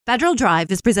Federal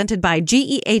Drive is presented by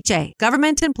GEHA,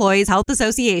 Government Employees Health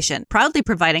Association, proudly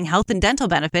providing health and dental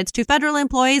benefits to federal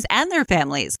employees and their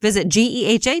families. Visit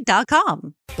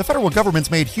GEHA.com. The federal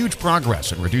government's made huge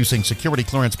progress in reducing security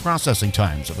clearance processing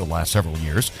times over the last several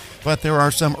years, but there are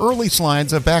some early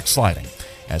signs of backsliding.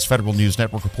 As Federal News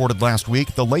Network reported last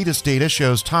week, the latest data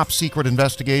shows top secret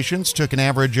investigations took an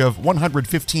average of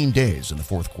 115 days in the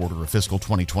fourth quarter of fiscal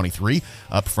 2023,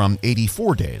 up from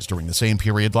 84 days during the same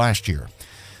period last year.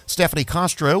 Stephanie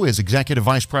Castro is Executive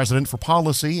Vice President for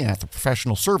Policy at the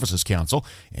Professional Services Council,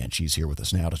 and she's here with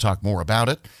us now to talk more about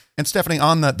it. And Stephanie,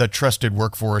 on the trusted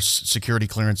workforce security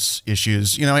clearance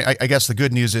issues, I guess the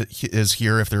good news is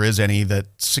here, if there is any, that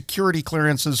security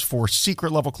clearances for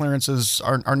secret level clearances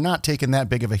are not taking that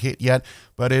big of a hit yet,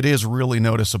 but it is really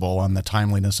noticeable on the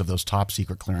timeliness of those top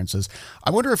secret clearances.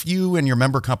 I wonder if you and your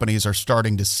member companies are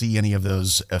starting to see any of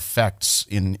those effects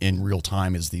in real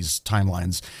time as these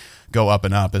timelines go up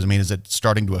and up. Is it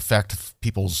starting to affect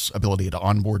people's ability to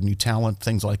onboard new talent,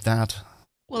 things like that?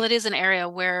 Well, it is an area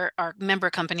where our member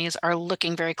companies are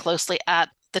looking very closely at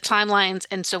the timelines.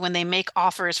 And so when they make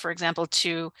offers, for example,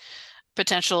 to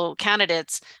potential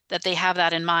candidates, that they have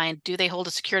that in mind. Do they hold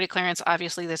a security clearance?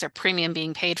 Obviously, there's a premium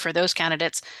being paid for those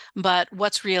candidates, but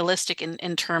what's realistic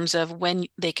in terms of when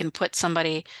they can put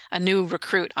somebody, a new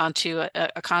recruit, onto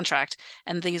a contract?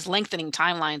 And these lengthening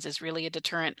timelines is really a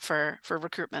deterrent for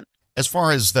recruitment. As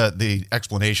far as the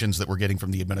explanations that we're getting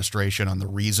from the administration on the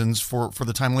reasons for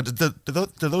the timeline,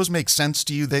 do those make sense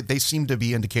to you? They seem to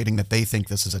be indicating that they think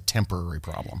this is a temporary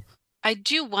problem. I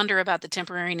do wonder about the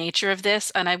temporary nature of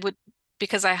this, and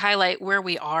because I highlight where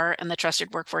we are in the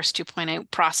Trusted Workforce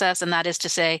 2.0 process, and that is to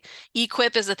say,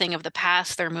 eQuip is a thing of the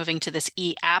past. They're moving to this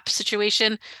eApp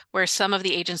situation where some of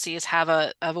the agencies have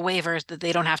a waiver that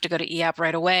they don't have to go to eApp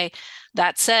right away.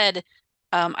 That said,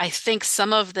 I think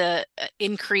some of the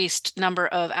increased number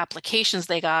of applications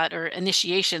they got, or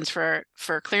initiations for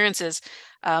clearances,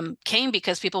 came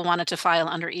because people wanted to file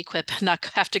under eQuip and not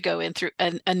have to go in through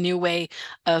a new way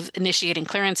of initiating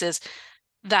clearances.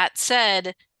 That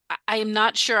said, I am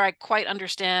not sure I quite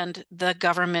understand the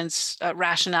government's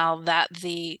rationale that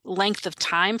the length of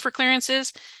time for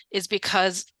clearances is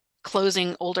because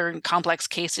closing older and complex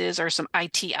cases or some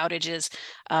IT outages.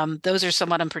 Those are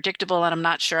somewhat unpredictable, and I'm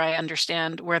not sure I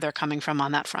understand where they're coming from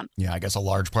on that front. Yeah, I guess a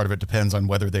large part of it depends on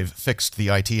whether they've fixed the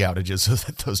IT outages so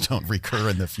that those don't recur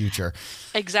in the future.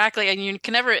 Exactly. And you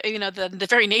can never, the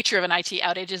very nature of an IT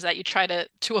outage is that you try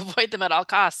to avoid them at all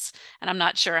costs. And I'm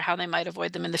not sure how they might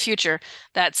avoid them in the future.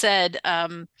 That said,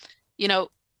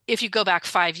 if you go back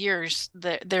 5 years,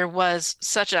 there was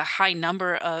such a high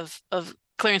number of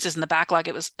clearances in the backlog.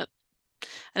 It was, I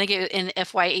think in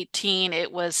FY18,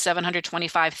 it was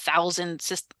 725,000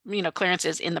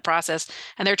 clearances in the process,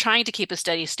 and they're trying to keep a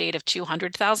steady state of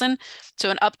 200,000. So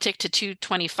an uptick to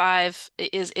 225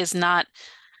 is not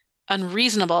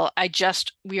unreasonable.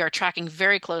 We are tracking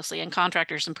very closely, and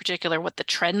contractors in particular, what the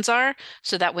trends are,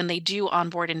 so that when they do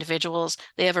onboard individuals,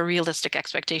 they have a realistic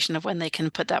expectation of when they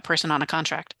can put that person on a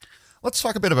contract. Let's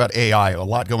talk a bit about AI. A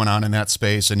lot going on in that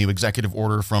space. A new executive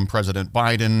order from President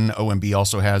Biden. OMB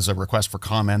also has a request for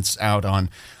comments out on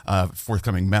a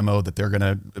forthcoming memo that they're going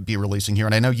to be releasing here.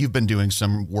 And I know you've been doing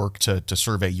some work to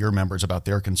survey your members about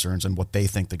their concerns and what they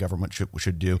think the government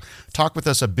should do. Talk with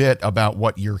us a bit about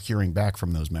what you're hearing back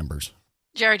from those members.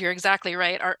 Jared, you're exactly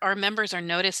right. Our members are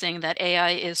noticing that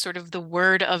AI is sort of the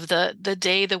word of the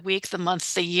day, the week, the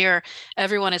month, the year.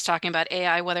 Everyone is talking about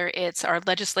AI, whether it's our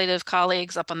legislative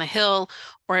colleagues up on the Hill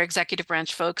or executive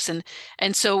branch folks.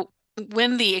 And so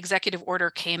when the executive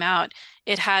order came out,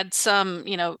 it had some,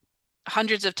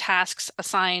 hundreds of tasks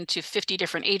assigned to 50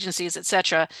 different agencies, et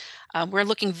cetera. We're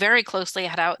looking very closely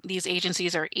at how these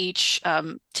agencies are each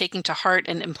taking to heart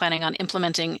and planning on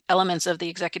implementing elements of the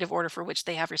executive order for which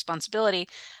they have responsibility.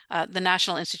 The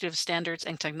National Institute of Standards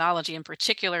and Technology in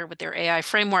particular with their AI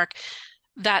framework.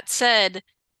 That said,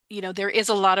 there is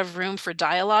a lot of room for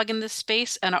dialogue in this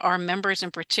space, and our members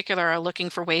in particular are looking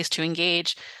for ways to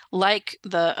engage, like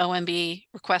the OMB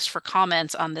request for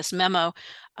comments on this memo.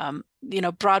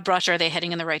 Broad brush, are they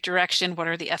heading in the right direction? What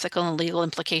are the ethical and legal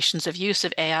implications of use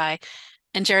of AI?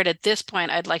 And Jared, at this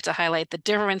point, I'd like to highlight the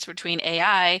difference between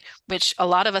AI, which a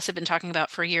lot of us have been talking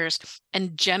about for years,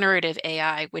 and generative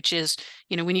AI, which is,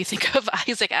 when you think of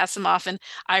Isaac Asimov and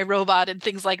iRobot and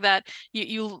things like that,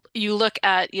 you look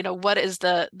at, what is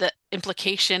the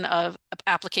implication of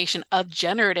application of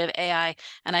generative AI.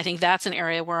 And I think that's an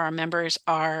area where our members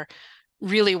are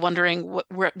really wondering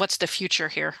what's the future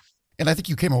here. And I think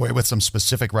you came away with some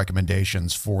specific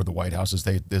recommendations for the White House as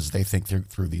they think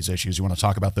through these issues. You want to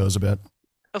talk about those a bit?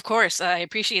 Of course, I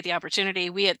appreciate the opportunity.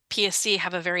 We at PSC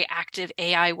have a very active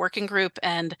AI working group,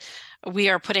 and we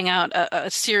are putting out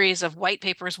a series of white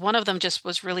papers. One of them just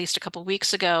was released a couple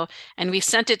weeks ago, and we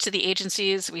sent it to the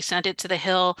agencies, we sent it to the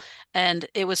Hill, and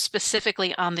it was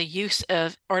specifically on the use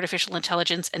of artificial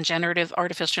intelligence and generative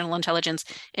artificial intelligence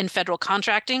in federal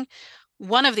contracting.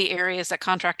 One of the areas that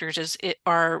contractors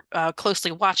are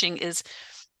closely watching is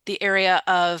the area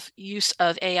of use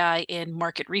of AI in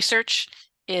market research,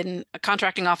 in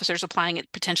contracting officers applying it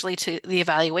potentially to the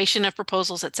evaluation of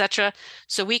proposals, et cetera.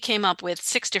 So we came up with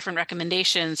 6 different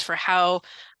recommendations for how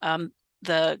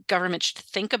the government should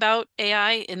think about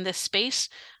AI in this space,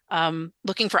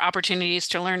 looking for opportunities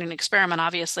to learn and experiment,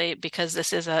 obviously, because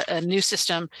this is a new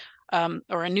system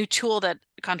or a new tool that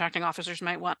contracting officers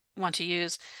might want to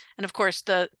use. And of course,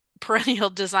 the perennial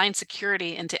design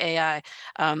security into AI,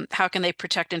 how can they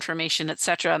protect information, et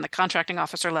cetera, on the contracting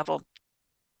officer level.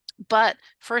 But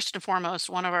first and foremost,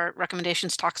 one of our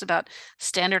recommendations talks about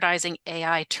standardizing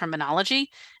AI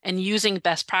terminology and using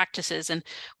best practices. And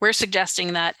we're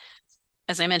suggesting that,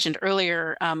 as I mentioned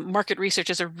earlier, market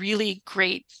research is a really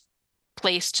great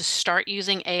place to start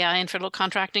using AI in federal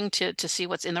contracting to see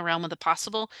what's in the realm of the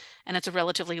possible. And it's a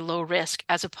relatively low risk,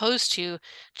 as opposed to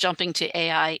jumping to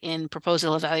AI in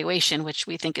proposal evaluation, which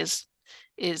we think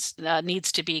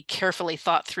needs to be carefully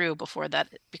thought through before that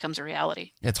becomes a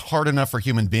reality. It's hard enough for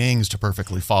human beings to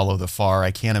perfectly follow the FAR. I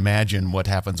can't imagine what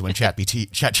happens when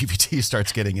ChatGPT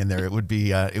starts getting in there. It would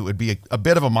be a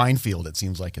bit of a minefield, it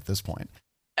seems like, at this point.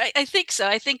 I think so.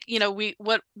 I think,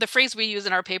 what the phrase we use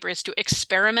in our paper is to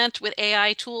experiment with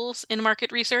AI tools in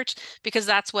market research, because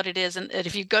that's what it is. And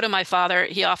if you go to my father,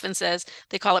 he often says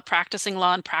they call it practicing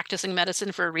law and practicing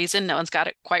medicine for a reason. No one's got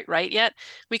it quite right yet.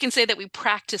 We can say that we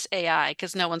practice AI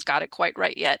because no one's got it quite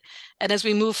right yet. And as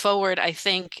we move forward, I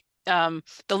think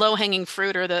the low-hanging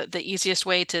fruit, or the easiest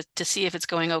way to see if it's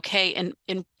going okay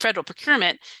in federal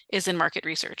procurement, is in market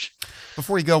research.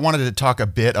 Before you go, I wanted to talk a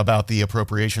bit about the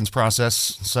appropriations process,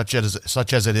 such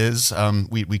as it is.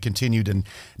 We continue to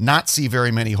not see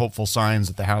very many hopeful signs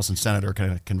that the House and Senate are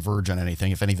going to converge on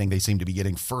anything. If anything, they seem to be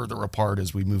getting further apart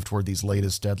as we move toward these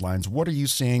latest deadlines. What are you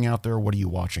seeing out there? What are you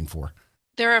watching for?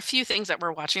 There are a few things that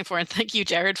we're watching for, and thank you,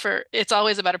 Jared, it's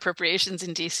always about appropriations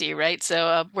in DC, right?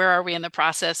 So where are we in the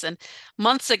process? And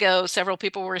months ago, several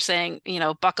people were saying,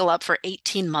 buckle up for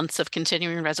 18 months of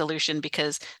continuing resolution,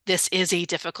 because this is a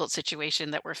difficult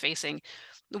situation that we're facing.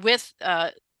 With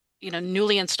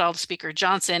newly installed Speaker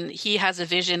Johnson, he has a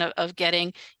vision of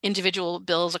getting individual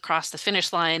bills across the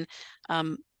finish line.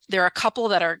 There are a couple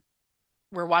that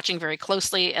we're watching very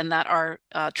closely, and that are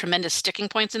tremendous sticking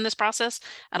points in this process.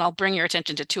 And I'll bring your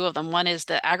attention to 2 of them. One is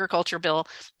the agriculture bill,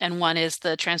 and one is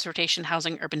the transportation,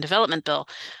 housing, urban development bill.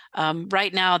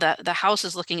 Right now, the House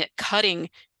is looking at cutting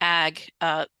ag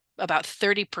about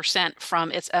 30%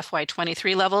 from its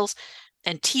FY23 levels,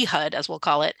 and THUD, as we'll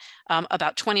call it,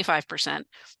 about 25%.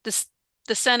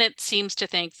 The Senate seems to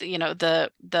think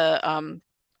that, the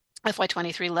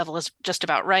FY23 level is just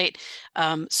about right.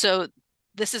 So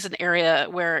this is an area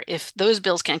where, if those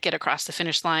bills can't get across the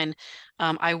finish line,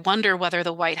 I wonder whether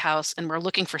the White House, and we're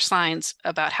looking for signs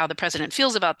about how the president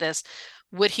feels about this,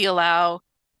 would he allow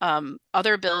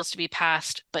other bills to be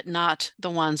passed, but not the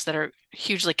ones that are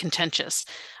hugely contentious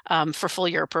for full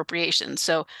year appropriations.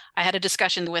 So I had a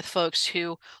discussion with folks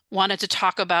who wanted to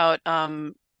talk about,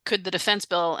 could the defense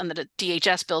bill and the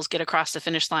DHS bills get across the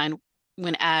finish line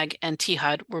when ag and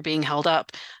THUD were being held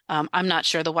up? I'm not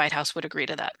sure the White House would agree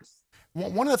to that.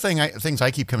 One of the things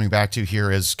I keep coming back to here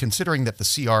is, considering that the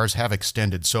CRs have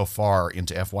extended so far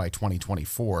into FY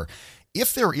 2024,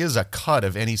 if there is a cut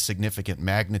of any significant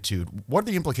magnitude, what are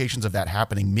the implications of that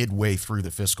happening midway through the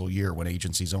fiscal year, when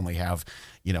agencies only have,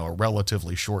 a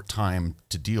relatively short time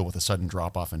to deal with a sudden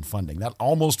drop-off in funding? That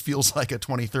almost feels like a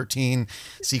 2013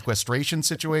 sequestration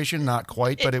situation. Not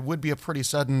quite, but it would be a pretty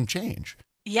sudden change.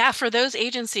 Yeah, for those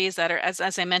agencies that are,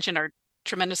 as I mentioned, are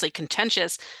tremendously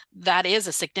contentious, that is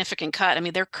a significant cut. I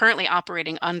mean, they're currently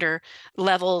operating under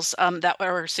levels that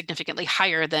are significantly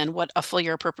higher than what a full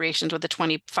year appropriations with a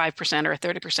 25% or a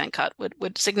 30% cut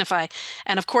would signify.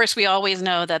 And of course, we always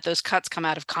know that those cuts come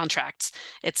out of contracts.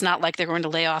 It's not like they're going to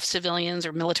lay off civilians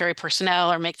or military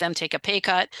personnel or make them take a pay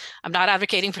cut. I'm not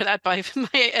advocating for that by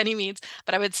any means,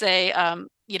 but I would say,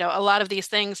 a lot of these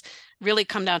things really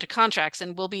come down to contracts,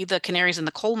 and we'll be the canaries in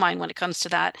the coal mine when it comes to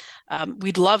that.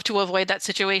 We'd love to avoid that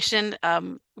situation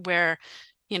where,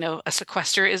 a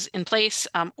sequester is in place,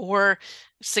 or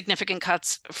significant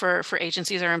cuts for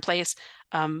agencies are in place.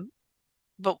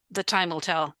 But the time will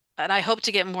tell. And I hope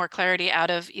to get more clarity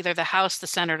out of either the House, the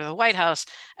Senate, or the White House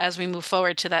as we move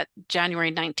forward to that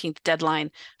January 19th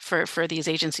deadline for these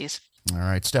agencies. All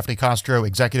right. Stephanie Castro,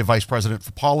 Executive Vice President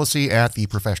for Policy at the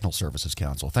Professional Services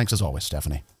Council. Thanks as always,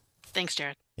 Stephanie. Thanks,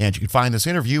 Jared. And you can find this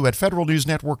interview at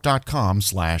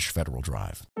federalnewsnetwork.com/Federal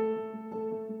Drive.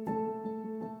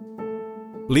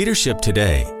 Leadership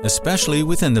today, especially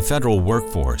within the federal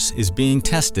workforce, is being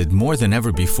tested more than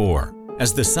ever before.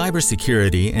 As the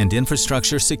Cybersecurity and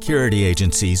Infrastructure Security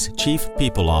Agency's Chief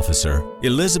People Officer,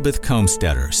 Elizabeth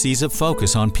Comstetter sees a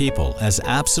focus on people as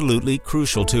absolutely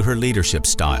crucial to her leadership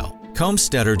style.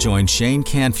 Comstetter joined Shane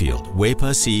Canfield,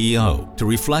 WEPA CEO, to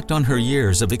reflect on her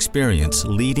years of experience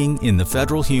leading in the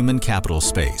federal human capital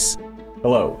space.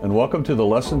 Hello, and welcome to the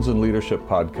Lessons in Leadership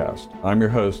podcast. I'm your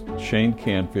host, Shane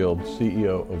Canfield,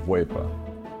 CEO of WEPA.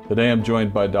 Today I'm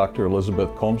joined by Dr. Elizabeth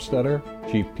Comstetter,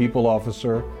 Chief People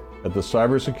Officer at the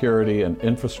Cybersecurity and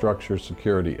Infrastructure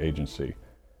Security Agency.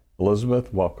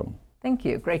 Elizabeth, welcome. Thank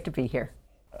you. Great to be here.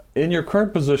 In your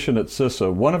current position at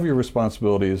CISA, one of your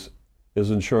responsibilities is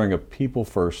ensuring a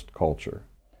people-first culture.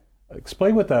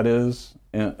 Explain what that is,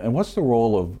 and what's the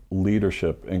role of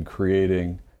leadership in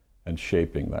creating and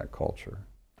shaping that culture?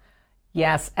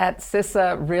 Yes, at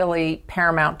CISA, really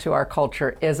paramount to our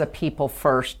culture is a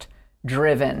people-first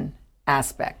driven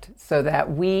aspect, so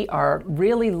that we are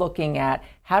really looking at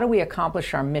how do we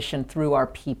accomplish our mission through our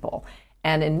people.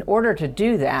 And in order to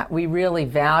do that, we really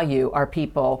value our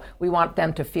people. We want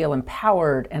them to feel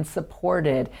empowered and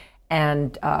supported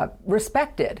and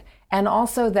respected, and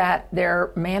also that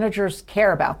their managers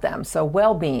care about them. So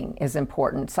well-being is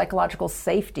important. Psychological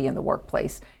safety in the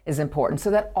workplace is important, so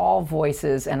that all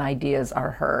voices and ideas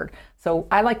are heard. So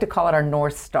I like to call it our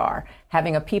North Star.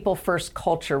 Having a people-first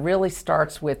culture really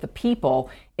starts with the people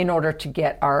in order to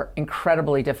get our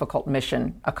incredibly difficult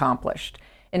mission accomplished.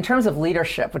 In terms of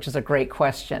leadership, which is a great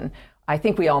question, I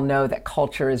think we all know that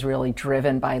culture is really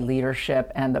driven by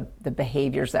leadership and the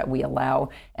behaviors that we allow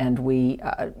and we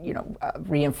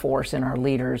reinforce in our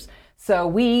leaders. So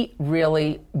we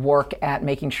really work at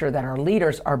making sure that our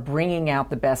leaders are bringing out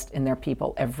the best in their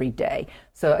people every day.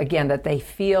 So again, that they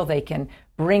feel they can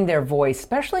bring their voice,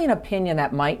 especially an opinion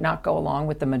that might not go along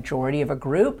with the majority of a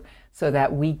group, so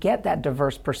that we get that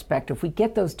diverse perspective, we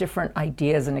get those different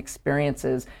ideas and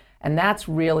experiences. And that's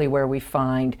really where we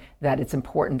find that it's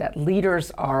important that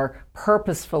leaders are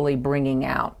purposefully bringing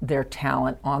out their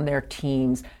talent on their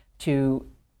teams to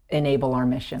enable our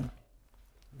mission.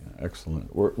 Yeah,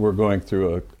 excellent. We're going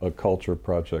through a culture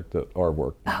project at our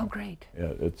work. Oh, great.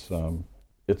 Yeah,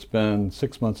 it's been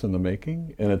 6 months in the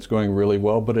making, and it's going really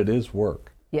well, but it is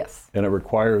work. Yes. And it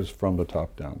requires from the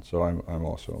top down. So I'm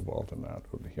also involved in that.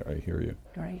 I hear you.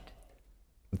 Great.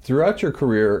 Throughout your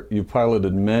career, you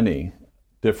piloted many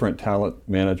different talent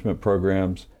management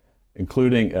programs,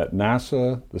 including at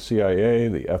NASA, the CIA,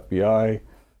 the FBI,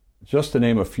 just to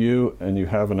name a few, and you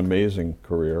have an amazing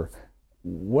career.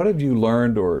 What have you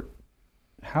learned, or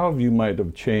how have you might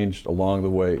have changed along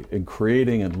the way in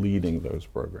creating and leading those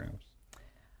programs?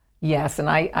 Yes, and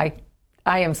I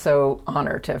am so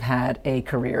honored to have had a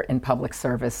career in public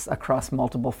service across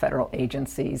multiple federal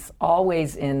agencies,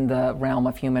 always in the realm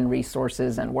of human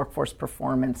resources and workforce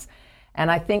performance. And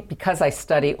I think because I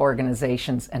study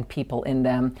organizations and people in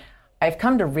them, I've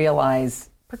come to realize,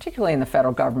 particularly in the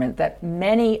federal government, that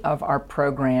many of our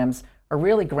programs are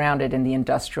really grounded in the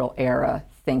industrial era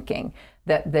thinking,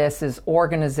 that this is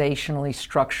organizationally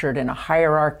structured in a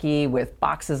hierarchy with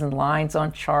boxes and lines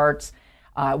on charts,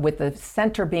 with the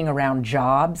center being around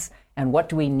jobs and what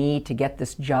do we need to get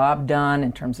this job done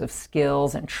in terms of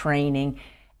skills and training.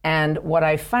 And what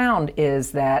I found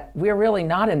is that we're really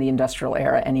not in the industrial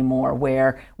era anymore,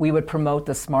 where we would promote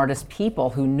the smartest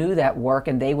people who knew that work,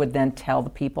 and they would then tell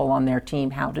the people on their team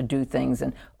how to do things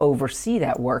and oversee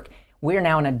that work. We're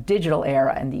now in a digital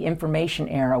era and the information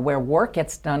era, where work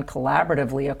gets done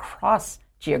collaboratively across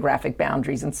geographic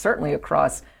boundaries and certainly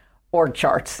across org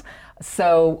charts.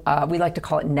 So we like to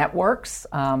call it networks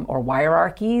or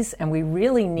hierarchies, and we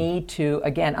really need to,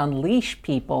 again, unleash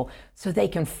people so they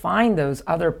can find those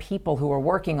other people who are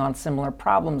working on similar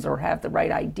problems or have the right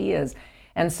ideas.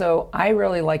 And so I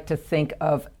really like to think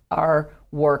of our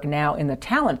work now in the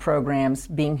talent programs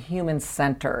being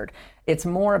human-centered. It's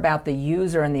more about the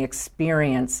user and the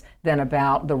experience than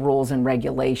about the rules and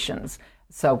regulations.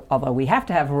 So although we have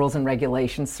to have rules and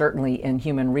regulations, certainly in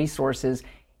human resources,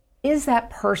 is that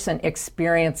person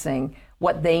experiencing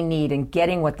what they need and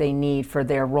getting what they need for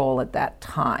their role at that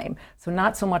time? So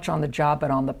not so much on the job,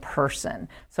 but on the person.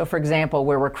 So for example,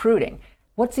 we're recruiting.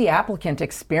 What's the applicant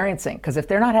experiencing? Because if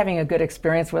they're not having a good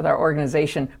experience with our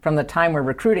organization from the time we're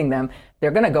recruiting them, they're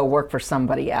going to go work for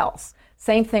somebody else.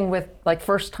 Same thing with like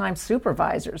first-time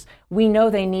supervisors. We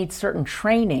know they need certain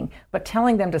training, but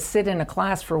telling them to sit in a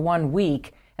class for 1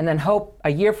 week and then hope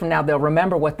a year from now they'll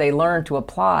remember what they learned to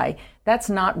apply, that's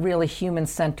not really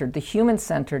human-centered. The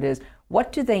human-centered is,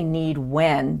 what do they need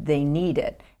when they need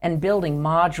it? And building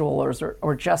modules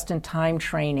or just-in-time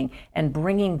training and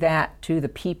bringing that to the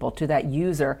people, to that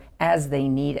user as they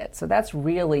need it. So that's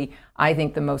really, I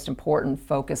think, the most important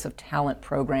focus of talent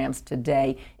programs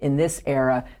today in this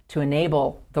era, to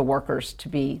enable the workers to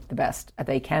be the best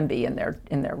they can be in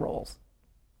their roles.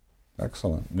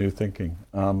 Excellent. New thinking.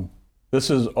 This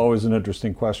is always an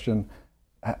interesting question.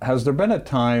 Has there been a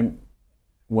time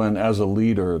when, as a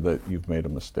leader, that you've made a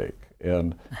mistake?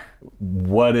 And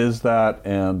what is that?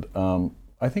 And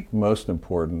I think most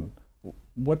important,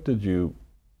 what did you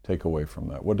take away from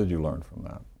that? What did you learn from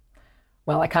that?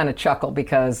 Well, I kind of chuckle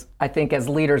because I think as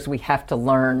leaders we have to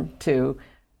learn to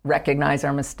recognize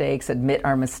our mistakes, admit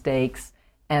our mistakes,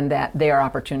 and that they are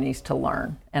opportunities to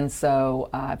learn. And so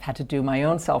I've had to do my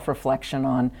own self-reflection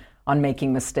on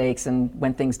making mistakes and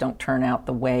when things don't turn out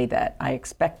the way that I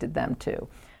expected them to.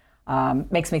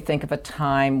 Makes me think of a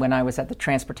time when I was at the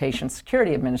Transportation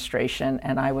Security Administration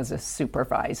and I was a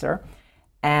supervisor,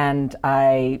 and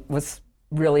I was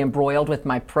really embroiled with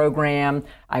my program.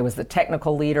 I was the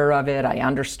technical leader of it. I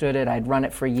understood it. I'd run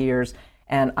it for years,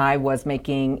 and I was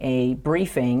making a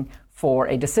briefing for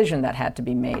a decision that had to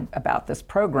be made about this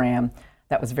program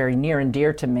that was very near and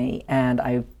dear to me. And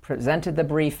I presented the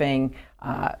briefing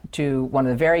to one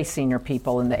of the very senior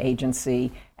people in the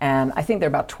agency, and I think there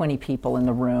are about 20 people in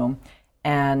the room.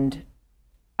 And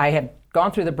I had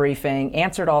gone through the briefing,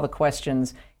 answered all the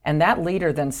questions, and that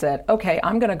leader then said, okay,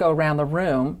 I'm going to go around the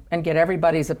room and get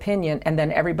everybody's opinion, and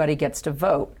then everybody gets to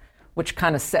vote, which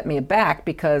kind of set me aback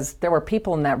because there were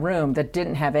people in that room that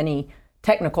didn't have any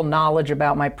technical knowledge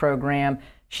about my program.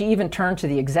 She even turned to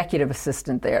the executive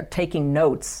assistant there, taking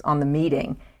notes on the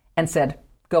meeting, and said,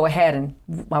 go ahead, and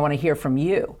I want to hear from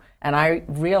you. And I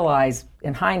realized,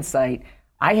 in hindsight,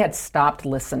 I had stopped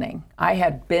listening. I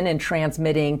had been in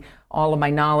transmitting all of my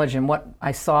knowledge and what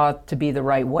I saw to be the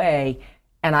right way,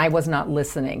 and I was not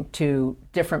listening to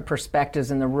different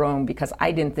perspectives in the room because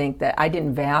I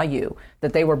didn't value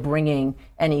that they were bringing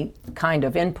any kind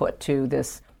of input to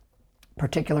this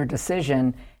particular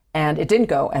decision. And it didn't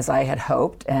go as I had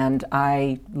hoped, and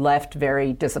I left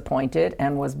very disappointed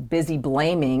and was busy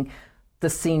blaming the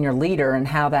senior leader and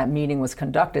how that meeting was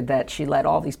conducted, that she let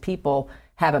all these people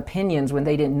have opinions when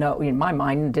they didn't know, in my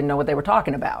mind, didn't know what they were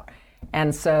talking about.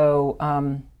 And so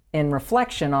in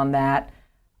reflection on that,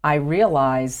 I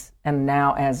realize, and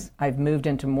now as I've moved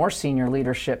into more senior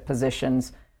leadership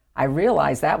positions, I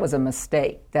realize that was a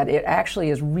mistake, that it actually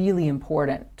is really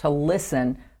important to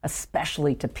listen,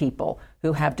 especially to people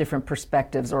who have different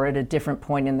perspectives or at a different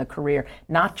point in the career,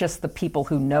 not just the people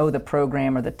who know the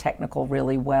program or the technical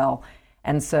really well.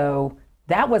 And so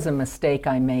that was a mistake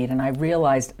I made, and I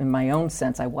realized in my own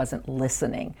sense I wasn't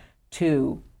listening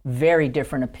to very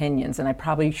different opinions, and I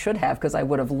probably should have, because I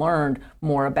would have learned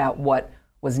more about what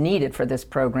was needed for this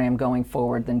program going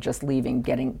forward than just leaving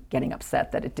getting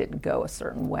upset that it didn't go a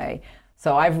certain way.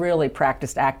 So I've really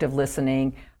practiced active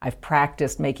listening. I've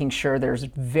practiced making sure there's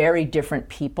very different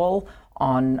people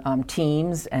on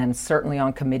teams and certainly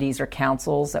on committees or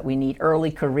councils, that we need early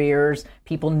careers,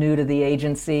 people new to the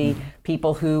agency,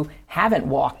 people who haven't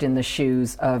walked in the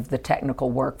shoes of the technical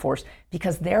workforce,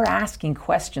 because they're asking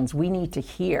questions we need to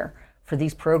hear for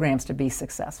these programs to be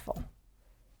successful.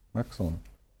 Excellent.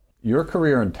 Your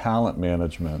career in talent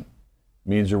management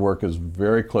means your work is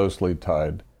very closely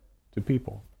tied to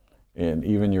people. And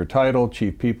even your title,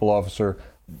 Chief People Officer,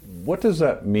 what does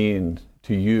that mean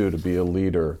to you to be a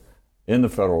leader in the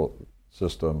federal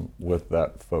system with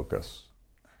that focus?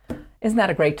 Isn't that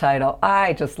a great title?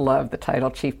 I just love the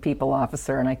title Chief People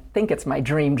Officer, and I think it's my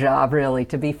dream job, really,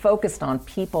 to be focused on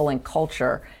people and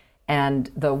culture and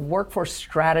the workforce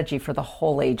strategy for the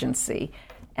whole agency.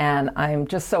 And I'm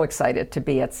just so excited to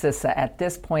be at CISA at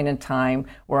this point in time.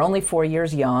 We're only 4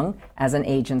 years young as an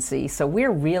agency, so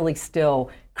we're really still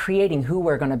creating who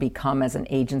we're going to become as an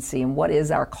agency and what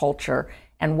is our culture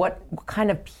and what kind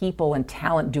of people and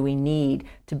talent do we need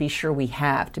to be sure we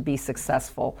have to be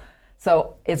successful.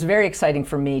 So it's very exciting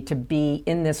for me to be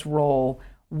in this role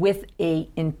with a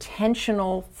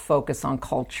intentional focus on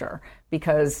culture,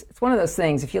 because it's one of those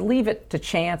things, if you leave it to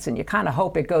chance and you kind of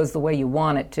hope it goes the way you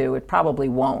want it to, it probably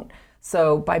won't.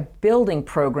 So by building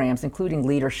programs, including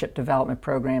leadership development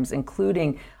programs,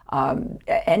 including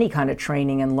any kind of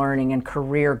training and learning and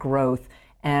career growth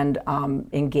and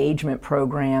engagement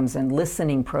programs and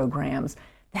listening programs,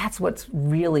 that's what's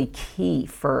really key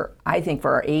for, I think,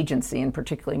 for our agency, and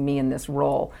particularly me in this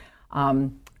role.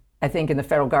 I think in the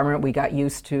federal government, we got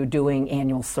used to doing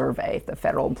annual survey, the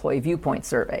Federal Employee Viewpoint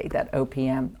Survey that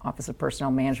OPM, Office of Personnel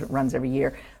Management, runs every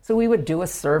year. So we would do a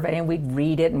survey and we'd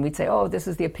read it and we'd say, oh, this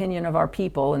is the opinion of our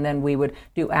people. And then we would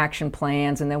do action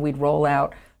plans and then we'd roll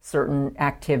out certain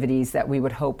activities that we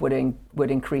would hope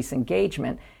would increase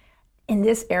engagement. In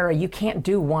this era, you can't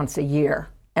do once a year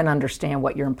and understand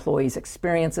what your employees'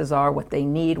 experiences are, what they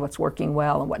need, what's working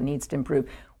well, and what needs to improve.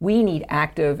 We need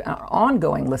active,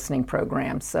 ongoing listening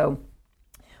programs. So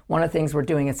one of the things we're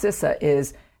doing at CISA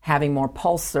is having more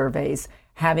pulse surveys,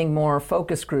 having more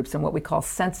focus groups and what we call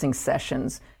sensing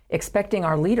sessions, expecting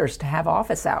our leaders to have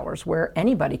office hours where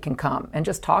anybody can come and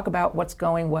just talk about what's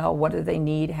going well, what do they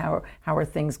need, how are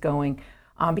things going,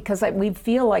 because we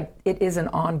feel like it is an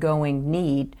ongoing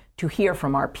need to hear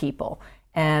from our people.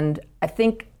 And I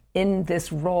think in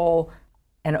this role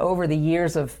and over the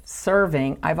years of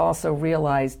serving, I've also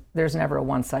realized there's never a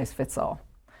one-size-fits-all.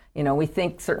 You know, we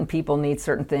think certain people need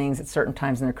certain things at certain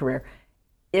times in their career.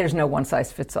 There's no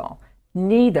one-size-fits-all.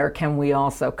 Neither can we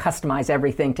also customize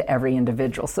everything to every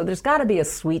individual. So there's got to be a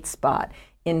sweet spot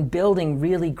in building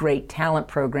really great talent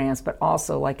programs, but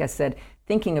also, like I said,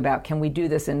 thinking about, can we do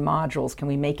this in modules? Can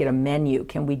we make it a menu?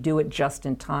 Can we do it just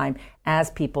in time as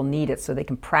people need it so they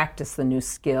can practice the new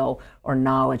skill or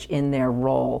knowledge in their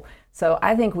role? So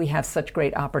I think we have such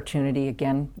great opportunity,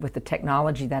 again, with the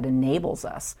technology that enables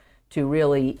us to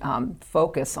really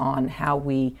focus on how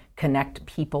we connect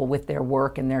people with their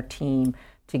work and their team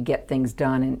to get things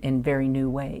done in very new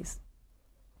ways.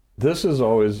 This is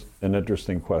always an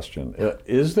interesting question.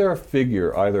 Is there a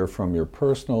figure, either from your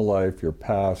personal life, your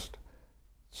past,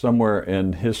 somewhere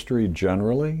in history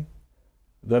generally,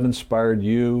 that inspired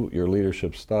you, your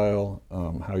leadership style,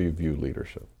 how you view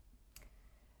leadership?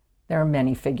 There are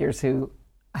many figures who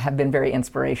have been very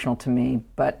inspirational to me,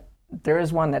 but there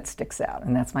is one that sticks out,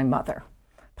 and that's my mother,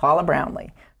 Paula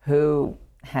Brownlee, who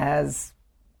has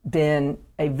been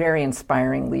a very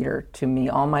inspiring leader to me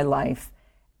all my life.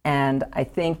 And I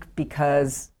think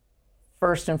because,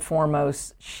 first and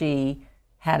foremost, she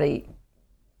had a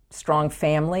strong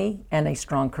family and a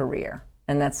strong career.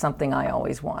 And that's something I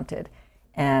always wanted.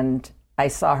 And I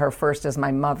saw her first as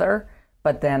my mother,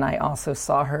 but then I also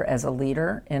saw her as a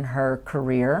leader in her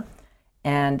career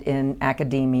and in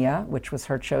academia, which was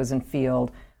her chosen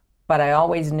field. But I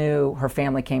always knew her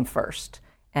family came first.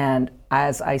 And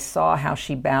as I saw how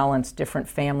she balanced different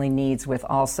family needs with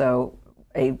also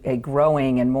a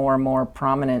growing and more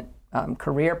prominent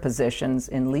career positions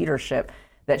in leadership,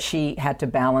 that she had to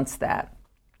balance that.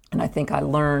 And I think I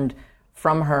learned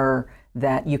from her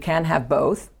that you can have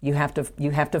both. You have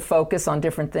to focus on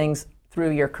different things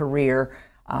through your career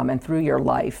and through your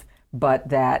life, but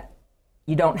that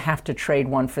you don't have to trade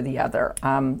one for the other.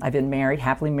 I've been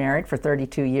happily married for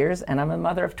 32 years, and I'm a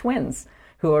mother of twins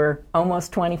who are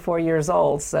almost 24 years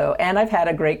old. And I've had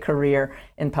a great career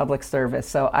in public service.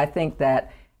 So I think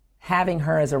that having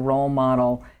her as a role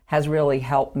model has really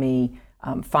helped me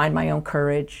find my own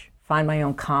courage, find my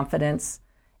own confidence,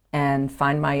 and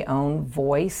find my own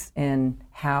voice in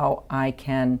how I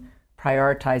can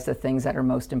prioritize the things that are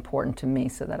most important to me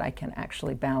so that I can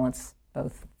actually balance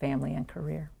both family and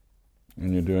career.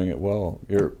 And you're doing it well.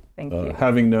 Thank you.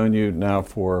 Having known you now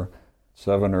for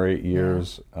 7 or 8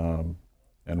 years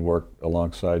and worked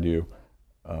alongside you,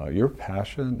 your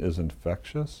passion is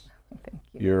infectious. Thank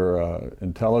you. Your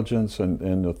intelligence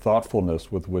and the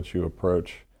thoughtfulness with which you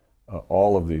approach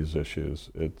all of these issues,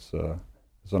 it's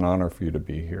an honor for you to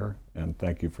be here, and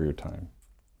thank you for your time.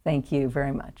 Thank you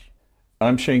very much.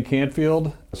 I'm Shane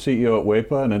Canfield, CEO at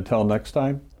WEPA, and until next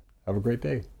time, have a great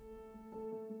day.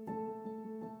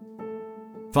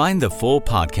 Find the full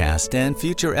podcast and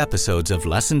future episodes of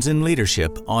Lessons in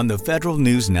Leadership on the Federal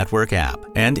News Network app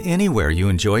and anywhere you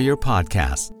enjoy your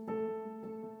podcasts.